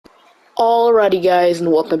Alrighty guys,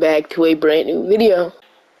 and welcome back to a brand new video.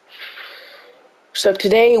 So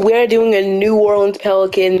today we're doing a New Orleans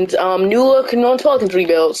Pelicans, new look New Orleans Pelicans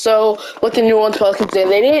rebuild. So what the New Orleans Pelicans did,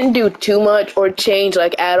 they didn't do too much or change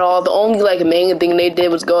at all. The only main thing they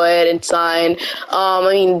did was go ahead and sign,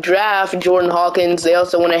 draft Jordan Hawkins. They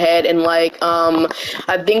also went ahead and I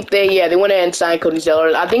think they went ahead and signed Cody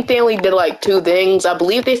Zeller. I think they only did two things. I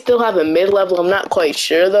believe they still have a mid-level. I'm not quite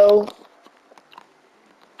sure though.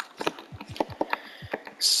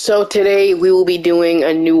 So today we will be doing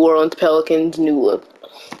a New Orleans Pelicans new look.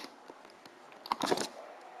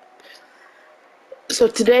 So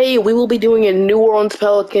today we will be doing a New Orleans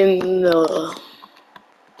Pelicans.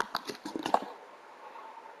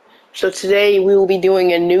 So today we will be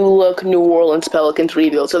doing a new look New Orleans Pelicans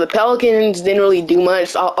rebuild. So the Pelicans didn't really do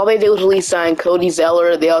much. All they did was really sign Cody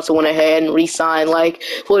Zeller. They also went ahead and re-signed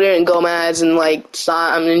Flutter and Gomez and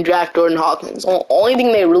and draft Jordan Hawkins. Only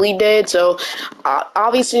thing they really did. So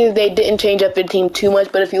obviously they didn't change up their team too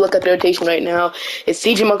much. But if you look at their rotation right now, it's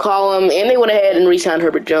CJ McCollum, and they went ahead and re-signed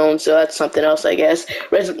Herbert Jones. So that's something else, I guess.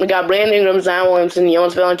 We got Brandon Ingram, Zion Williamson,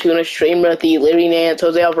 Jonas Valanciunas, Trey Murphy, Larry Nance,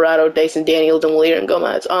 Jose Alvarado, Dyson Daniels, and Flutter and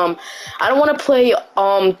Gomez. I don't want to play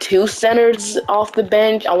two centers off the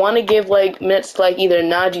bench. I want to give minutes to either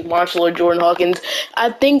Najee Marshall or Jordan Hawkins.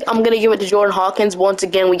 I think I'm gonna give it to Jordan Hawkins. Once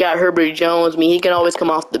again, we got Herbert Jones. I mean, he can always come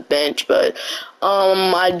off the bench, but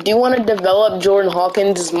I do want to develop Jordan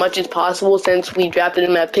Hawkins as much as possible since we drafted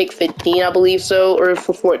him at pick 15, I believe so, or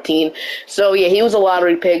for 14. So yeah, he was a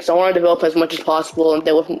lottery pick, so I want to develop as much as possible, and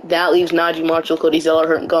then that leaves Najee Marshall, Cody Zeller,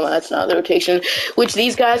 Hurt, and Gomez. That's another rotation, which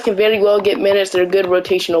these guys can very well get minutes. They're good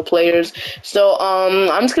rotational players. So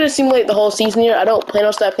I'm just gonna simulate the whole season here. I don't plan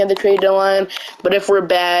on stopping at the trade deadline, but if we're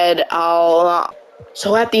bad, I'll.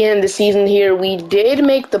 So at the end of the season here, we did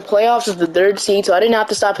make the playoffs as the third seed, so I didn't have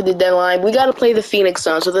to stop at the deadline. We got to play the Phoenix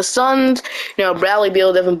Suns. So the Suns, Bradley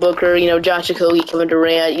Beal, Devin Booker, Josh Okogie, Kevin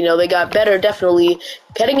Durant, they got better, definitely.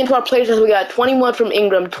 Heading into our players, we got 21 from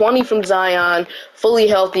Ingram, 20 from Zion, fully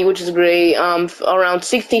healthy, which is great. Around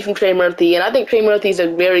 16 from Trey Murphy, and I think Trey Murphy is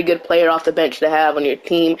a very good player off the bench to have on your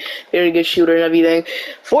team. Very good shooter and everything.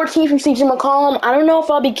 14 from CJ McCollum. I don't know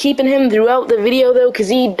if I'll be keeping him throughout the video though, because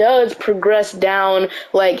he does progress down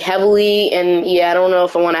heavily, and yeah, I don't know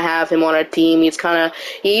if I want to have him on our team. He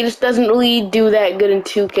just doesn't really do that good in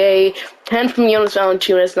 2K. 10 from Jonas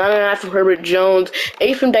Valanciunas, 9.5 from Herbert Jones,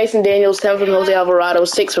 8 from Dyson Daniels, 10 from Jose Alvarado,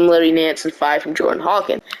 6 from Larry Nance, and 5 from Jordan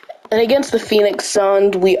Hawkins. And against the Phoenix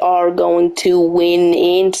Suns, we are going to win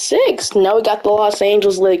in 6. Now we got the Los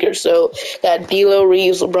Angeles Lakers. So got D'Lo,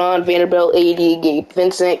 Reeves, LeBron, Vanderbilt, AD, Gabe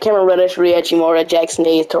Vincent, Cameron Reddish, Rhea Chimura, Jackson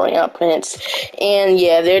Hayes, Torian Prince. And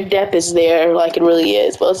yeah, their depth is there like it really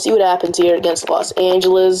is. But let's see what happens here against Los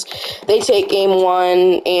Angeles. They take game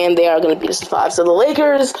 1, and they are going to beat us 5. So the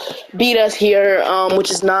Lakers beat us here, which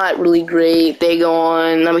is not really great. They go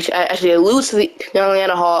on. They lose to the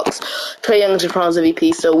Atlanta Hawks. Trae Young is your Finals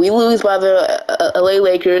MVP. So we lose by the LA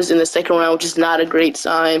Lakers in the second round, which is not a great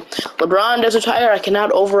sign. LeBron does retire. I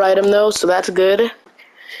cannot override him though, so that's good.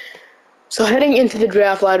 So heading into the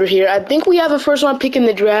draft ladder here, I think we have a first round pick in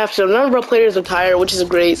the draft, so none of our players retire, which is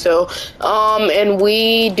great. So, and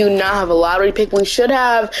we do not have a lottery pick. We should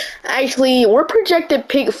have, actually, we're projected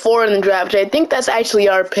pick 4 in the draft, which I think that's actually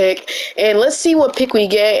our pick. And let's see what pick we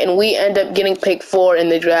get, and we end up getting pick 4 in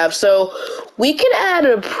the draft. So we can add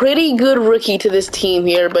a pretty good rookie to this team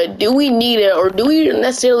here, but do we need it, or do we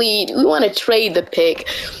want to trade the pick?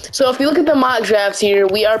 So if you look at the mock drafts here,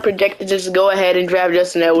 we are projected to just go ahead and draft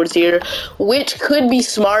Justin Edwards here, which could be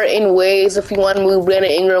smart in ways if you want to move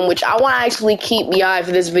Brandon Ingram, which I want to actually keep BI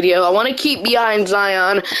for this video. I want to keep BI and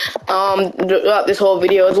Zion throughout this whole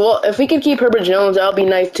video as well. If we can keep Herbert Jones, that would be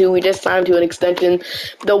nice too. We just signed to an extension.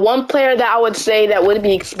 The one player that I would say that would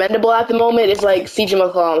be expendable at the moment is CJ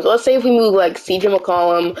McCollum. So let's say if we move CJ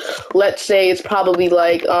McCollum, let's say it's probably we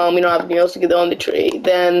don't have anything else to get on the trade.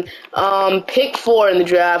 Then pick 4 in the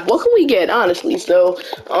draft. What can we get, honestly? So,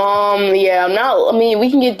 yeah, we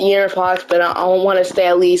can get De'Aaron Fox, but I want to stay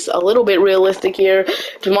at least a little bit realistic here.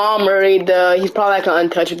 Jamal Murray, he's probably an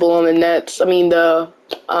untouchable on the Nets.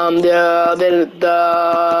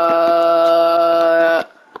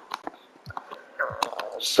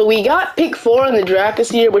 So we got pick 4 in the draft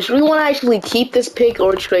this year, which we want to actually keep this pick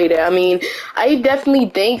or trade it. I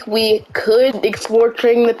definitely think we could explore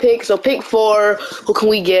trading the pick. So pick 4, who can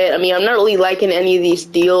we get? I'm not really liking any of these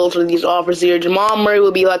deals or these offers here. Jamal Murray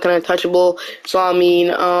would be an untouchable. So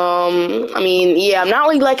yeah, I'm not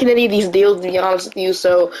really liking any of these deals, to be honest with you.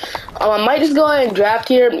 So I might just go ahead and draft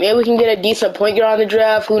here. Maybe we can get a decent point guard on the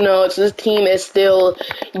draft. Who knows? This team is still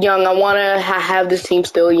young. I want to have this team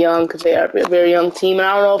still young because they are a very young team. And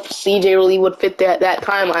I don't know if CJ really would fit that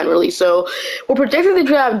timeline really. So we're projected to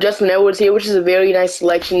draft Justin Edwards here, which is a very nice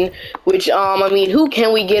selection. Which I mean, who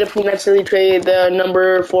can we get if we necessarily trade the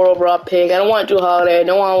number 4 overall pick? I don't want Drew Holiday. I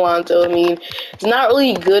don't want Alonzo. I mean, it's not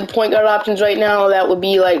really good point guard options right now that would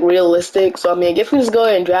be like realistic. So I mean, I guess we just go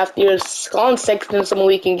ahead and draft here. Colin Sexton, someone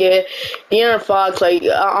we can get. De'Aaron Fox, like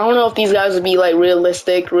I don't know if these guys would be like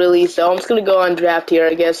realistic really. So I'm just gonna go on draft here,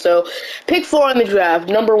 I guess. So pick 4 in the draft.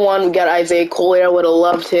 Number 1, we got Isaiah Collier. I would have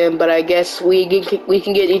loved him, but I guess we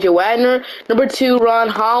can get E.J. Wagner. Number 2, Ron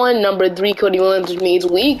Holland. Number 3, Cody Williams, which means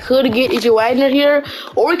we could get E.J. Wagner here,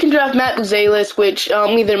 or we can draft Matt Buzelis, which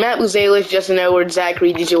either Matt Buzelis, Justin Edwards,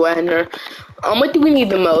 Zachary, E.J. Wagner. What do we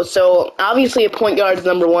need the most? So, obviously, a point guard is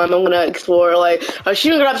number 1. I'm going to explore, like, our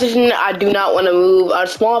shooting guard position, I do not want to move. Our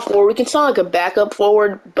small forward, we can sound like a backup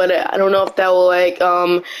forward, but I don't know if that will, like,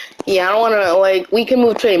 yeah, I don't want to, like, we can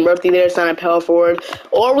move Trey Murphy there, sign a power forward,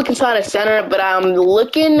 or we can sign a center, but I'm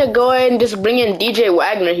looking to go ahead and just bring in DJ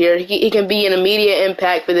Wagner here. He can be an immediate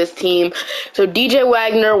impact for this team. So, DJ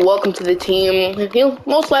Wagner, welcome to the team. He'll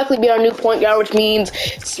most likely be our new point guard, which means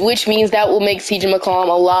that will make CJ McCollum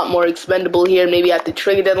a lot more expendable here, maybe at the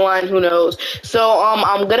trade deadline, who knows. So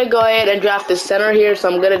I'm gonna go ahead and draft the center here.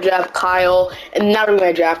 So I'm gonna draft Kyle, and not really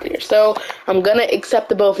my draft here. So I'm gonna accept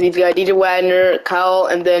the both of these guys, DJ Wagner, Kyle,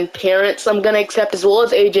 and then Terrence. I'm gonna accept as well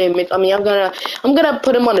as AJ Mitch. I mean, I'm gonna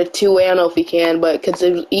put him on a 2-way. I don't know if he can, but because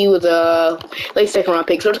he was a late second round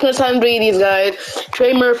pick. So we're just gonna sign 3 of these guys.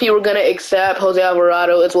 Trey Murphy, we're gonna accept. Jose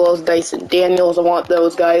Alvarado as well as Dyson Daniels. I want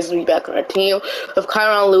those guys to be back on our team. With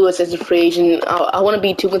Kyron Lewis as a free agent, I wouldn't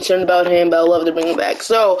be too concerned about him, but I love to bring him back.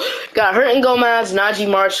 So, got Hurton Gomez, Najee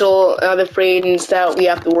Marshall, other free agents that we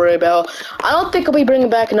have to worry about. I don't think I'll be bringing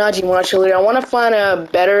back Najee Marshall here. I want to find a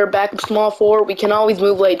better backup small forward. We can always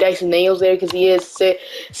move like Dyson Daniels there because he is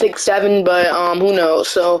 6'7", but who knows.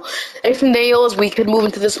 So, Dyson Daniels, we could move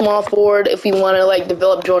into the small forward if we want to like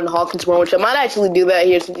develop Jordan Hawkins more, which I might actually do that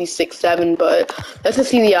here since he's 6'7", but let's just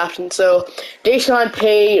see the options. So, Deshaun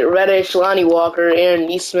Tate, Reddish, Lonnie Walker, Aaron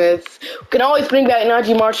Nesmith. We can always bring back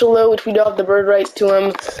Najee Marshall though, which we don't have the bird rights to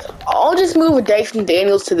him. I'll just move with Dyson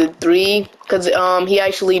Daniels to the 3 because he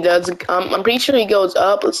actually does. I'm pretty sure he goes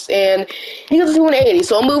up, and he goes to an 80.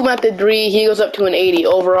 So I'll move him at the 3. He goes up to an 80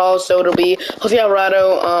 overall. So it'll be Jose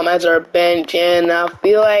Alvarado as our bench, and I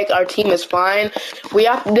feel like our team is fine.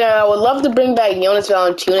 I would love to bring back Jonas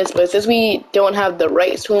Valanciunas, but since we don't have the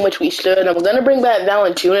rights to him, which we should, I'm gonna bring back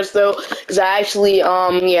Valanciunas though, because I actually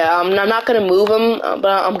I'm not gonna move him, but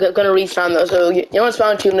I'm gonna re-sign though. So Jonas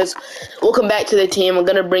Valanciunas, we'll come back to the team. I'm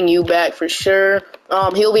gonna bring you back for sure.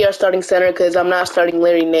 He'll be our starting center because I'm not starting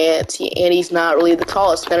Larry Nance, and he's not really the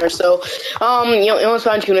tallest center. So, Jonas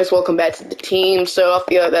Valanciunas will come back to the team. So I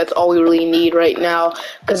feel like that's all we really need right now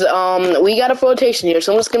because we got a rotation here.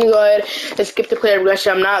 So I'm just gonna go ahead and skip the player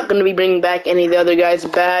progression. I'm not gonna be bringing back any of the other guys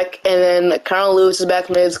back. And then Carl Lewis is back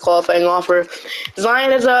from his qualifying offer.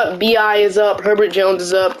 Zion is up, Bi is up, Herbert Jones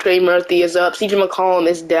is up, Trey Murphy is up, CJ McCollum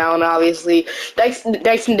is down. Obviously,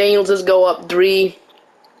 Dyson Daniels does go up 3.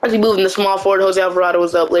 As we move in the small forward, Jose Alvarado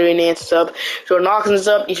is up, Larry Nance is up, Jordan Hawkins is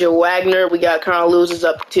up, E.J. Wagner, we got Carl Lewis is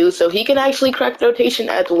up too, so he can actually crack the rotation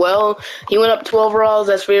as well. He went up 2 overalls,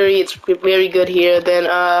 it's very good here. Then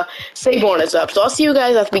Saborn is up. So I'll see you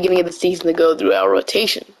guys at the beginning of the season to go through our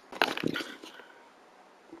rotation.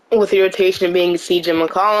 With the rotation being C.J.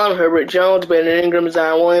 McCollum, Herbert Jones, Brandon Ingram,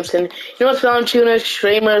 Zion Williamson, Jonas Valanciunas,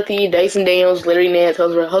 Trey Murphy, Dyson Daniels, Larry Nance,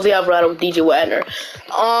 Jose Alvarado, DJ Wagner.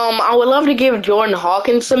 I would love to give Jordan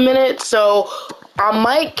Hawkins some minutes, so I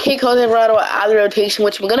might kick Jose Alvarado out of the rotation,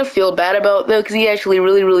 which I'm going to feel bad about, though, because he's actually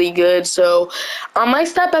really, really good. So I might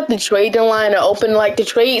stop at the trade deadline and open, to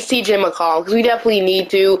trade C.J. McCollum, because we definitely need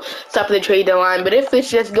to stop at the trade deadline. But if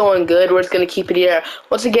it's just going good, we're just going to keep it here.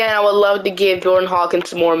 Once again, I would love to give Jordan Hawkins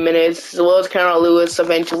some more minutes, as well as Carl Lewis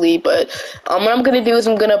eventually. But what I'm going to do is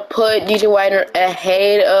I'm going to put DJ Wagner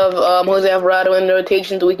ahead of Jose Alvarado in the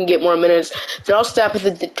rotation so we can get more minutes. So I'll stop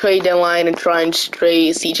at the trade deadline and try and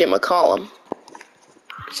trade C.J. McCollum.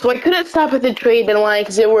 So I couldn't stop at the trade deadline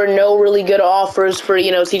because there were no really good offers for,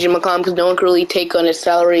 C.J. McCollum because no one could really take on his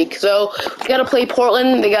salary. So we got to play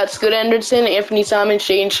Portland. They got Scoot Anderson, Anthony Simon,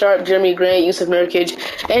 Shane Sharp, Jeremy Grant, Yusuf Nurkic,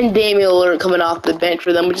 and Damian Lillard coming off the bench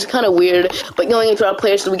for them, which is kind of weird. But going into our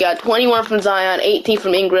players, so we got 21 from Zion, 18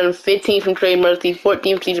 from Ingram, 15 from Trey Murphy,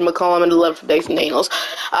 14 from C.J. McCollum, and 11 from Dyson Daniels.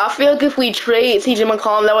 I feel like if we trade C.J.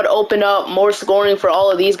 McCollum, that would open up more scoring for all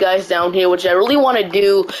of these guys down here, which I really want to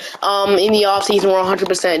do in the offseason. We're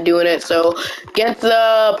 100% 100% doing it. So against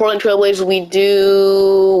the Portland Trailblazers, we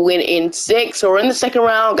do win in 6. So we're in the second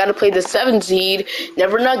round. Got to play the 7 seed,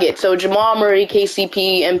 Denver Nuggets. So Jamal Murray,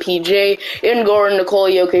 KCP, MPJ, Aaron Gordon,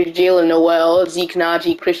 Nikola Jokic, Jalen Noel, Zeke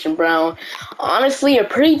Naji, Christian Brown. Honestly, a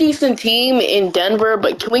pretty decent team in Denver,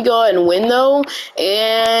 but can we go ahead and win, though?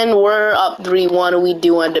 And we're up 3-1, and we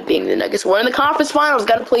do end up being the Nuggets. We're in the conference finals.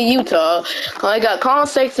 Got to play Utah. I got Colin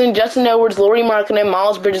Sexton, Justin Edwards, Lauri Markkanen,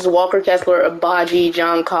 Miles Bridges, Walker Kessler, Abaji,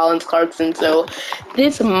 John Collins, Clarkson. So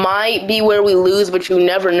this might be where we lose, but you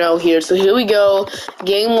never know here. So here we go.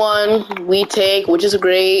 Game 1, we take, which is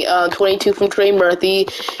great, 22 from Trey Murphy.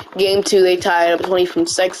 Game 2, they tied up 20 from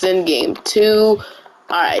Sexton. Game 2...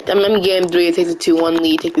 Alright, I'm in game 3. It takes a 2-1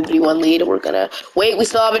 lead, take the 3-1 lead. We're gonna wait. We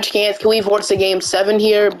still have a chance. Can we force a game 7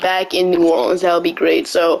 here back in New Orleans? That would be great.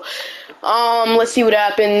 So, let's see what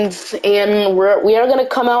happens. And we are gonna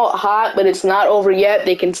come out hot, but it's not over yet.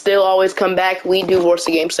 They can still always come back. We do force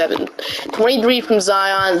a game 7. 23 from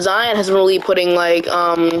Zion. Zion hasn't really putting like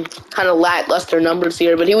kind of lackluster numbers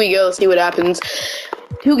here, but here we go. Let's see what happens.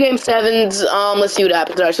 2 game 7s. Let's see what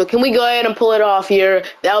happens. All right, so can we go ahead and pull it off here?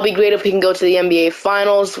 That would be great if we can go to the NBA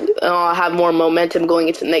Finals. Have more momentum going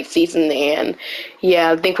into next season. And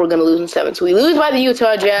yeah, I think we're gonna lose in 7. So we lose by the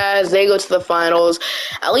Utah Jazz. They go to the Finals.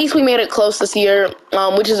 At least we made it close this year,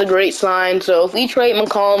 which is a great sign. So if we trade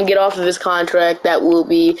McCollum, get off of his contract,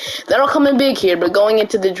 that'll come in big here. But going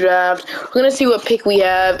into the draft, we're gonna see what pick we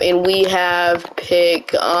have, and we have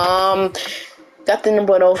pick got the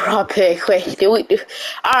number 1 overall pick. Wait,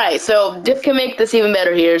 Alright, so this can make this even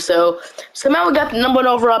better here. So somehow we got the number 1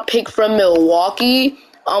 overall pick from Milwaukee,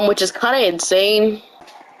 which is kind of insane.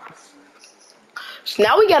 So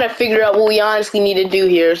now we gotta figure out what we honestly need to do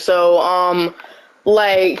here. So,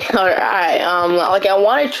 like, alright, like I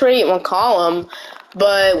want to trade McCollum,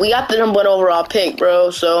 but we got the number 1 overall pick,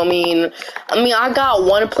 bro. So, I mean, I got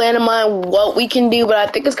one plan in mind what we can do, but I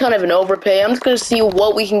think it's kind of an overpay. I'm just going to see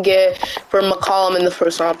what we can get for McCollum in the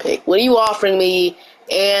first round pick. What are you offering me?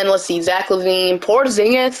 And let's see, Zach LaVine,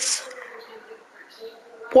 Porzingis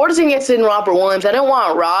and Robert Williams. I don't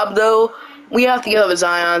want Rob, though. We have to give up a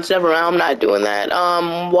Zion. So never mind, I'm not doing that.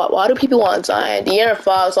 Why do people want Zion? De'Aaron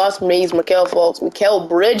Fox, Austin Reeves, Mikal Fultz, Mikal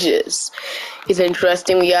Bridges. He's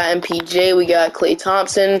interesting. We got MPJ, we got Klay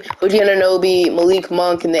Thompson, OG Anunoby, Malik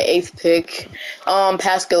Monk in the 8th pick,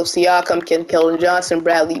 Pascal Siakam, Keldon Johnson,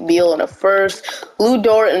 Bradley Beal in the 1st, Lou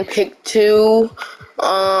Dort in pick 2.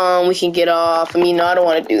 We can get off. No, I don't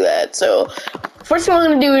want to do that. So first thing we're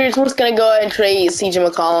going to do here is we're just going to go ahead and trade CJ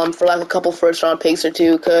McCollum for like a couple first-round picks or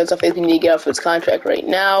 2, because I think we need to get off his contract right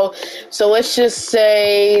now. So let's just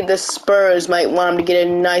say the Spurs might want him to get a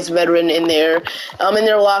nice veteran in their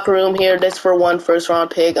locker room here. That's for 1 first-round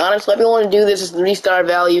pick. Honestly, if we want to do this, it's 3-star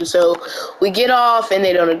value. So we get off, and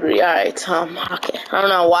they don't agree. All right, okay. I don't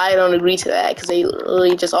know why I don't agree to that, because they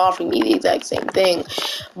literally just offered me the exact same thing.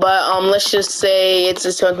 But let's just say it's a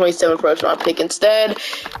 2027 first-round pick instead.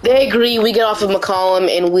 They agree. We get off of McCollum,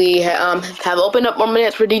 and we have opened up more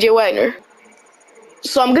minutes for DJ Wagner.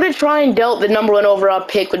 So I'm going to try and dealt the number 1 overall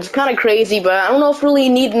pick, which is kind of crazy, but I don't know if we really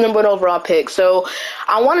need the number 1 overall pick. So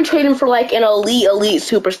I want to trade him for like an elite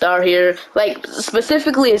superstar here, like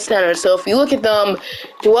specifically a center. So if you look at them,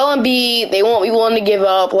 Joel Embiid, they won't be willing to give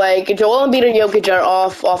up. Like Joel Embiid and Jokic are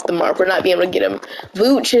off the mark. We're not being able to get him.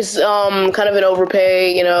 Vooch is kind of an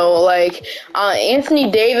overpay, like Anthony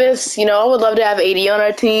Davis, I would love to have 80 on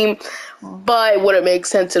our team. But it wouldn't make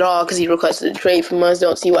sense at all because he requested a trade from us.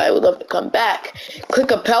 Don't see why I would love to come back. Click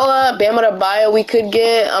Capella, Bam Adebayo we could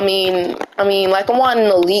get. I mean, like I want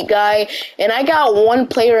an elite guy. And I got one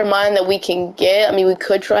player in mind that we can get. We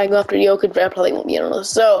could try and go after Jokic, but I probably won't be able to.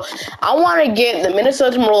 So I want to get the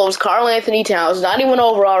Minnesota Timberwolves, Karl Anthony Towns, not even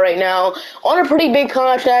overall right now, on a pretty big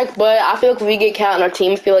contract. But I feel like if we get Cat on our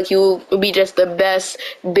team, I feel like you would be just the best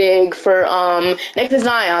big for next to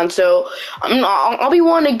Zion. So I'll be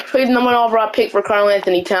wanting to trade number 1 overall pick for Karl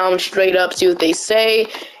Anthony Towns straight up, see what they say.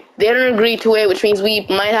 They don't agree to it, which means we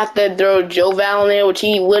might have to throw Joe Val in there, which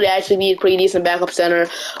he would actually be a pretty decent backup center.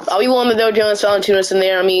 I'll be willing to throw Jonas Valanciunas in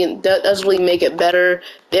there. That doesn't really make it better.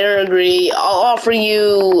 They don't agree. I'll offer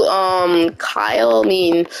you Kyle.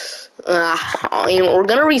 We're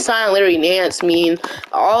gonna re-sign Larry Nance.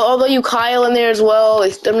 Although you Kyle in there as well,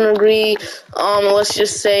 they still don't agree. Let's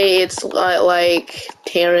just say it's like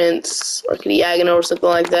Terrence or Kadiagano or something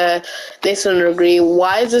like that. They still don't agree.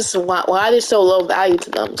 Why are they so low value to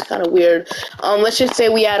them? It's kind of weird. Let's just say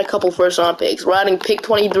we add a couple first round picks. We're adding pick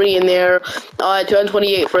 23 in there,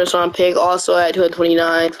 228 first round pick, also at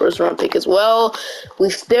 229 first round pick as well. We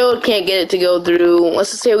still can't get it to go through.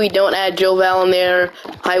 Let's just say we don't add Joe Val in there.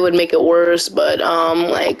 I would make it worse, but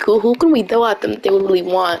like who can we throw at them that they would really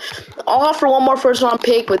want? I'll offer one more first round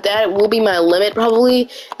pick, but that will be my limit probably.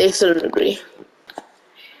 They still don't agree.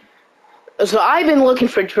 So I've been looking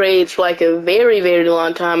for trades for like a very, very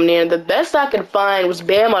long time, and the best I could find was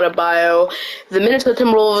Bam Adebayo. The Minnesota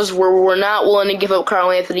Timberwolves were not willing to give up Karl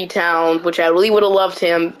Anthony Towns, which I really would have loved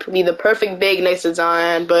him to be the perfect big next to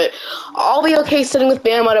Zion, but I'll be okay sitting with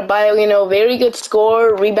Bam Adebayo, you know, very good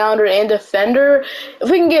scorer, rebounder, and defender. If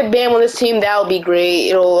we can get Bam on this team, that would be great.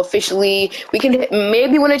 It'll officially, we can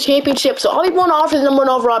maybe win a championship, so I'll be going to offer the number 1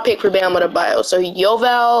 overall pick for Bam Adebayo. So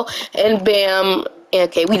Yoval and Bam.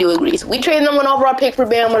 Okay, we do agree. So we traded them 1 overall pick for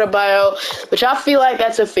Bam Adebayo, which I feel like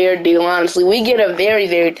that's a fair deal, honestly. We get a very,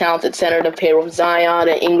 very talented center to pair with Zion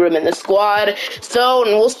and Ingram in the squad. So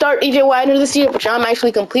we'll start DJ Widener this year, which I'm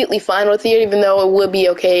actually completely fine with here, even though it would be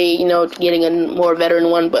okay, you know, getting a more veteran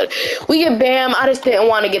one. But we get Bam. I just didn't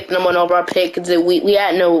want to get the number 1 overall pick because we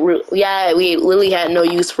literally had no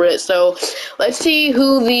use for it. So let's see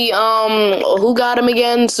who got him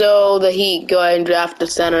again. So the Heat go ahead and draft the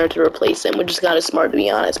center to replace him, which is kind of smart, to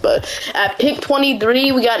be honest. But at pick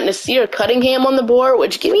 23, we got Nasir Cunningham on the board,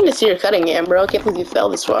 which give me Nasir Cunningham, bro. I can't believe you fell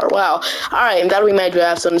this far. Wow. Alright, that'll be my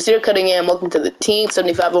draft. So Nasir Cunningham, welcome to the team.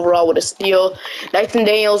 75 overall with a steal. Dyson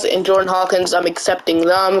Daniels and Jordan Hawkins, I'm accepting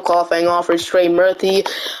them. Qualifying offers, Trey Murphy.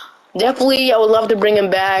 Definitely, I would love to bring him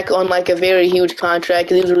back on like a very huge contract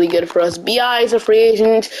because he was really good for us. BI is a free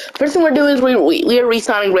agent. First thing we're doing is we are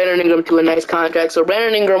re-signing Brandon Ingram to a nice contract. So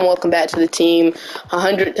Brandon Ingram, welcome back to the team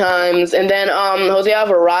 100 times. And then Jose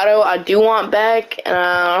Alvarado, I do want back.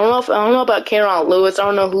 I don't know about Karen Lewis. I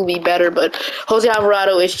don't know who'd be better, but Jose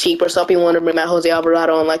Alvarado is cheaper, so I'll be wanting to bring back Jose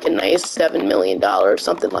Alvarado on like a nice $7 million or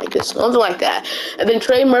something like this, something like that. And then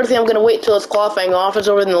Trey Murphy, I'm gonna wait till his qualifying offers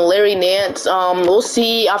over. Then Larry Nance, we'll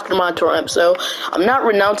see after my tour. So I'm not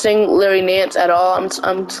renouncing Larry Nance at all.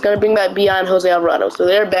 I'm just gonna bring back Bi and Jose Alvarado, so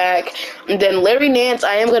they're back. And then Larry Nance,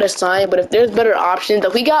 I am gonna sign, but if there's better options,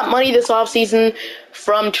 if we got money this offseason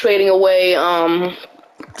from trading away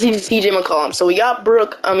CJ McCollum, so we got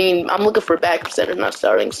Brooke. I mean, I'm looking for back center, not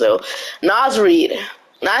starting. So Naz Reid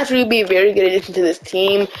would be a very good addition to this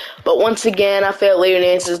team, but once again, I feel Larry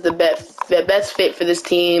Nance is the best fit for this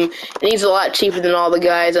team, and he's a lot cheaper than all the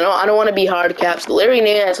guys. I don't want to be hard caps, but Larry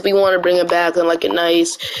Nance, we want to bring him back on like a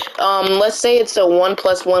nice, let's say it's a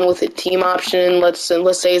 1+1 with a team option. Let's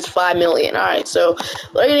say it's $5 million. All right, so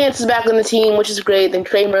Larry Nance is back on the team, which is great. Then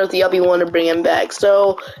Trey Murphy, I'll be wanting to bring him back.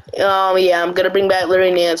 So yeah, I'm gonna bring back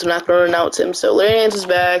Larry Nance. I'm not gonna renounce him. So Larry Nance is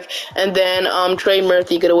back, and then Trey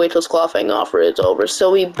Murphy gonna wait till his qualifying offer is over.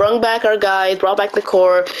 So we brought back our guys, brought back the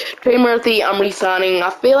core. Trey Murphy, I'm re-signing. I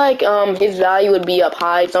feel like his value would be up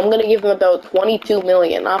high, so I'm gonna give him about $22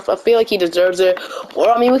 million. I feel like he deserves it.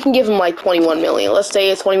 Or I mean, we can give him like $21 million. Let's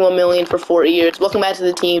say it's $21 million for 4 years. Welcome back to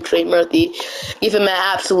the team, Trey Murphy. Give him an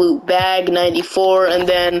absolute bag, 94, and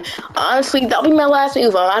then honestly, that'll be my last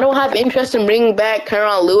move. I don't have interest in bringing back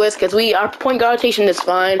Karen Lewis because our point guard rotation is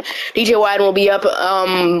fine. DJ Widener will be up,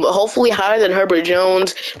 hopefully higher than Herbert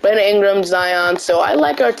Jones, Brandon Ingram, Zion. So I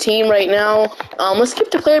like our team right now. Let's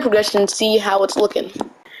skip the player progression and see how it's looking.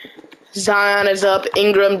 Zion is up,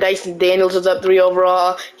 Ingram, Dyson Daniels is up 3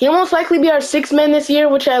 overall. He'll most likely be our 6th man this year,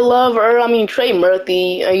 which I love. Trey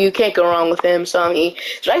Murphy, you can't go wrong with him. So,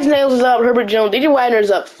 Dyson Daniels is up, Herbert Jones, DJ Widener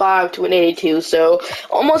is up 5 to an 82. So,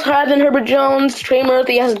 almost higher than Herbert Jones. Trey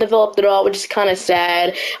Murphy hasn't developed at all, which is kind of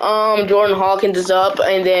sad. Jordan Hawkins is up,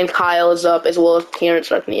 and then Kyle is up, as well as Terrence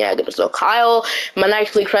Archniaga. So, Kyle might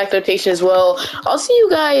actually crack the rotation as well. I'll see you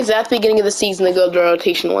guys at the beginning of the season to go through our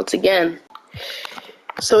rotation once again.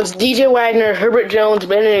 So it's DJ Widener, Herbert Jones,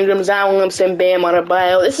 Brandon Ingram, Zion Williamson, Bam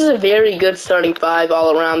Adebayo. This is a very good starting 5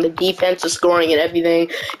 all around. The defense, the scoring, and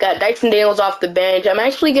everything. Got Dyson Daniels off the bench. I'm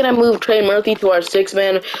actually going to move Trey Murphy to our 6th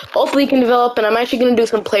man. Hopefully he can develop, and I'm actually going to do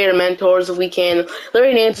some player mentors if we can.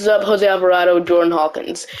 Larry Nance is up, Jose Alvarado, Jordan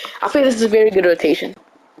Hawkins. I think this is a very good rotation.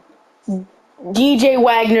 DJ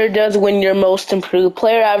Wagner does win your most improved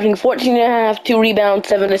player, averaging 14.5, 2 rebounds,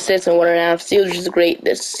 7 assists, and 1.5 steals, which is great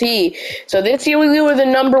to see. So this year we were the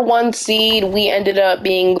 #1 seed. We ended up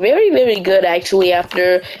being very, very good, actually,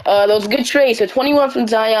 after those good trades. So 21 from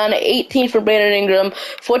Zion, 18 from Brandon Ingram,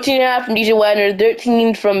 14.5 from DJ Wagner,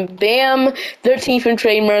 13 from Bam, 13 from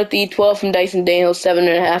Trey Murphy, 12 from Dyson Daniels,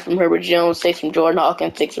 7.5 from Herbert Jones, 6 from Jordan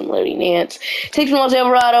Hawkins, 6 from Larry Nance, 6 from Jose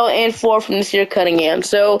Alvarado, and 4 from Nasir Cunningham.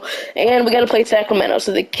 So, and we got to play Sacramento.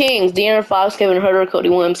 So the Kings, De'Aaron Fox, Kevin Huerter, Cody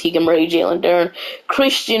Williams, Keegan Murray, Jalen Duren,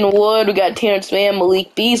 Christian Wood. We got Terrence Mann,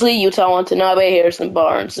 Malik Beasley, Utah Watanabe, Harrison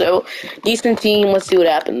Barnes. So decent team. Let's see what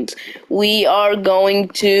happens. We are going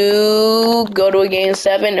to go to a game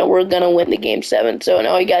 7, and we're going to win the game 7. So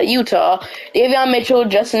now we got Utah, Davion Mitchell,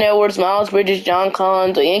 Justin Edwards, Miles Bridges, John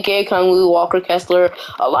Collins, Yankee Kongwu, Walker Kessler.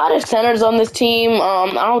 A lot of centers on this team.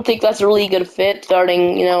 I don't think that's a really good fit,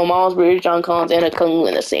 starting, Miles Bridges, John Collins, and a Kongwu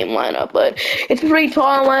in the same lineup. But it's a pretty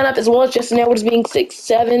tall lineup, as well as Justin Edwards being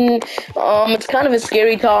 6'7". It's kind of a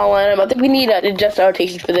scary tall lineup. I think we need to adjust our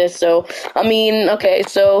rotation for this. So, okay,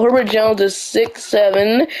 so Herbert Jones is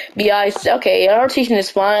 6'7". Okay, our rotation is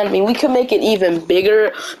fine. We could make it even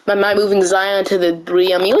bigger by moving Zion to the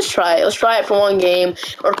 3. Let's try it. Let's try it for one game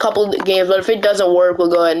or a couple of games, but if it doesn't work, we'll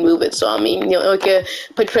go ahead and move it. So, we could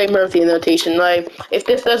put Trey Murphy in the rotation. If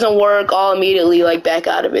this doesn't work, I'll immediately, back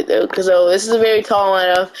out of it, though, because this is a very tall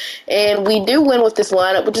lineup, and we do win with this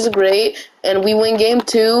lineup, which is great. And we win game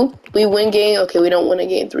 2. We don't win in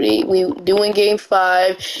game 3. We do win game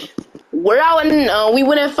 5. We're out and we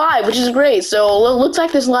win at 5, which is great. So looks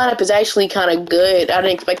like this lineup is actually kind of good. I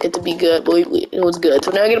didn't expect it to be good, but it was good.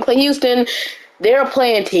 So now we're going to play Houston. They're a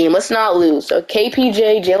playing team. Let's not lose. So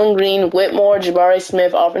KPJ, Jalen Green, Whitmore, Jabari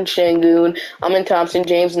Smith, Alvin Şengün, Amin Thompson,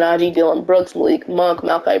 James Najee, Dylan Brooks, Malik Monk,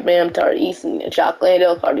 Malachi Bram, Tari Eason, Jock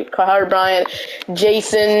Landale, Carter Bryant,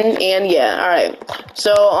 Jason, and yeah, all right.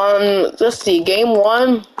 So let's see. Game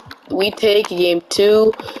 1, we take. Game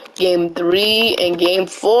 2, game 3, and game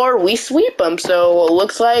 4, we sweep them. So it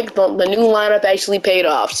looks like the new lineup actually paid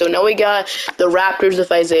off. So now we got the Raptors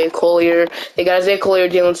with Isaiah Collier. They got Isaiah Collier,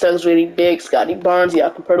 Jalen Suggs, really big, Scotty Barnes,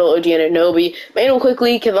 Jakob Poeltl, OG Anunoby, Manuel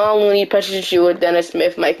Quickly, Kevon Looney, Precious Achiuwa, Dennis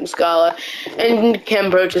Smith, Mike Muscala, and Kem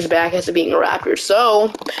Birch is back as being a Raptor.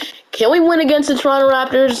 So can we win against the Toronto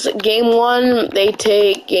Raptors? Game 1, they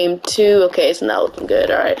take. Game 2, okay, it's not looking good.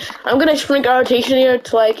 All right, I'm going to shrink our rotation here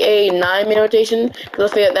to a 9-man rotation,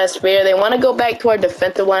 because I feel that's fair. They want to go back to our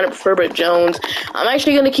defensive lineup for Herbert Jones. I'm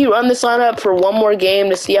actually going to keep running this lineup for one more game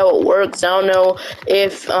to see how it works. I don't know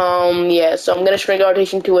if, so I'm going to shrink our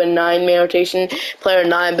rotation to a 9-man rotation, player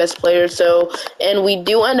 9, best player. So, and we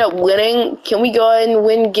do end up winning. Can we go ahead and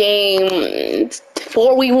win game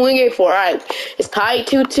 4? We win game 4. All right, it's tied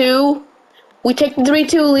 2-2. We take the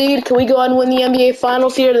 3-2 lead. Can we go ahead and win the NBA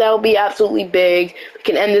Finals here? That would be absolutely big. We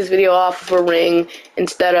can end this video off with a ring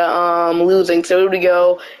instead of losing. So here we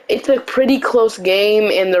go. It's a pretty close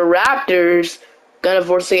game, and the Raptors gonna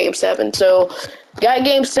force game 7. So got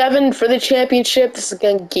game 7 for the championship. This is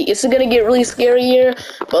gonna get really scary here,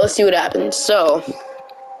 but let's see what happens. So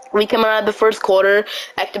we come out of the first quarter,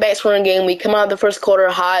 back-to-back scoring game. We come out of the first quarter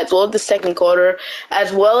hot, as well as the second quarter,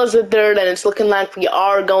 as well as the third, and it's looking like we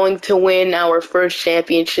are going to win our first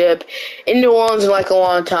championship in New Orleans in a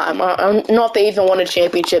long time. I don't know if they even won a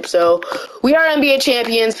championship, so we are NBA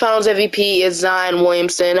champions. Finals MVP is Zion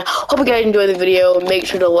Williamson. Hope you guys enjoyed the video. Make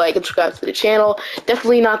sure to like and subscribe to the channel.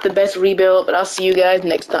 Definitely not the best rebuild, but I'll see you guys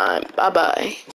next time. Bye-bye.